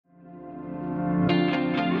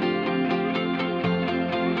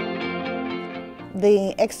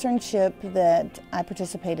The externship that I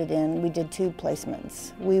participated in, we did 2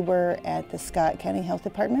 placements. We were at the Scott County Health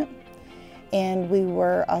Department, and we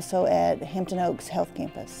were also at Hampton Oaks Health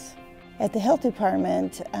Campus. At the health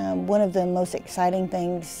department, one of the most exciting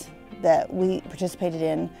things that we participated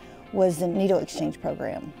in was the needle exchange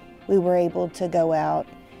program. We were able to go out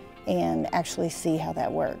and actually see how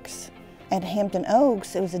that works. At Hampton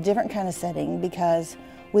Oaks, it was a different kind of setting because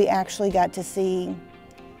we actually got to see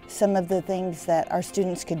some of the things that our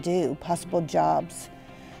students could do, possible jobs.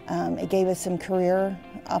 It gave us some career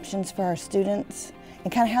options for our students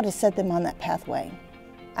and kind of how to set them on that pathway.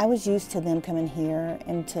 I was used to them coming here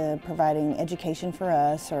and to providing education for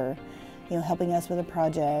us, or helping us with a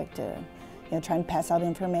project, trying to pass out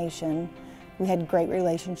information. We had great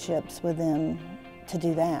relationships with them to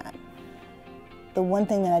do that. The one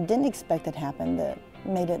thing that I didn't expect that happened that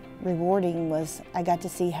made it rewarding was I got to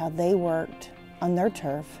see how they worked on their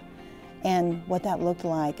turf and what that looked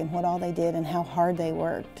like and what all they did and how hard they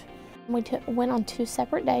worked. We went on 2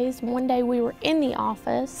 separate days. One day we were in the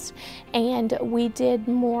office and we did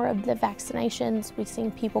more of the vaccinations. We've seen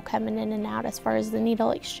people coming in and out as far as the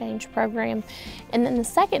needle exchange program. And then the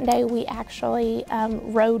second day we actually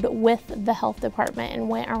rode with the health department and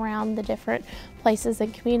went around the different places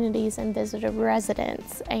and communities and visited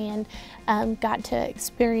residents and got to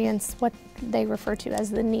experience what they refer to as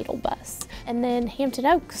the needle bus. And then Hampton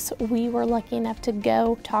Oaks, we were lucky enough to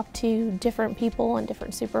go talk to different people and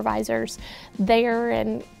different supervisors there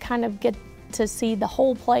and kind of get to see the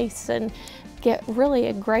whole place and get really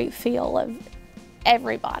a great feel of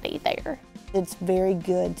everybody there. It's very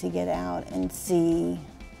good to get out and see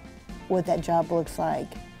what that job looks like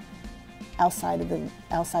outside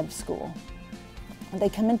of school. They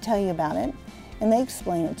come and tell you about it and they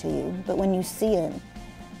explain it to you, but when you see it,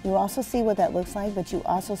 you also see what that looks like, but you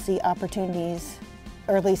also see opportunities,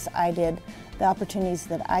 or at least I did, the opportunities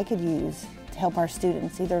that I could use to help our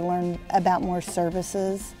students either learn about more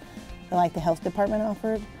services like the health department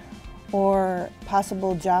offered, or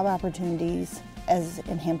possible job opportunities as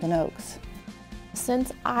in Hampton Oaks.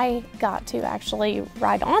 Since I got to actually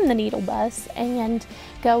ride on the needle bus and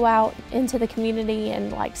go out into the community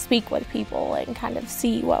and speak with people and kind of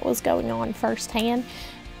see what was going on firsthand,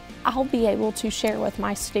 I'll be able to share with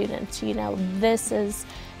my students, this is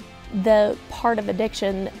the part of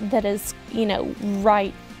addiction that is,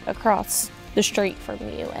 right across the street from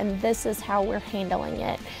you, and this is how we're handling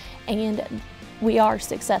it, and we are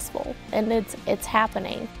successful, and it's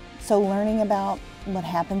happening. So learning about what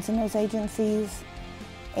happens in those agencies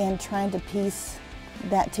and trying to piece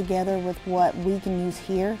that together with what we can use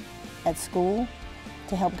here at school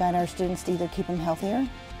to help guide our students to either keep them healthier,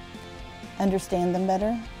 understand them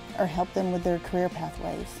better, or help them with their career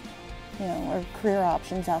pathways, or career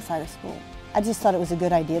options outside of school. I just thought it was a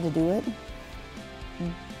good idea to do it,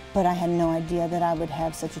 but I had no idea that I would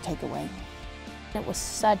have such a takeaway. It was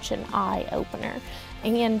such an eye-opener,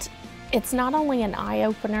 and it's not only an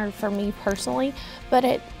eye-opener for me personally, but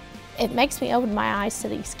it makes me open my eyes to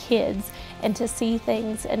these kids and to see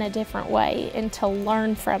things in a different way and to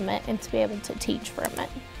learn from it and to be able to teach from it.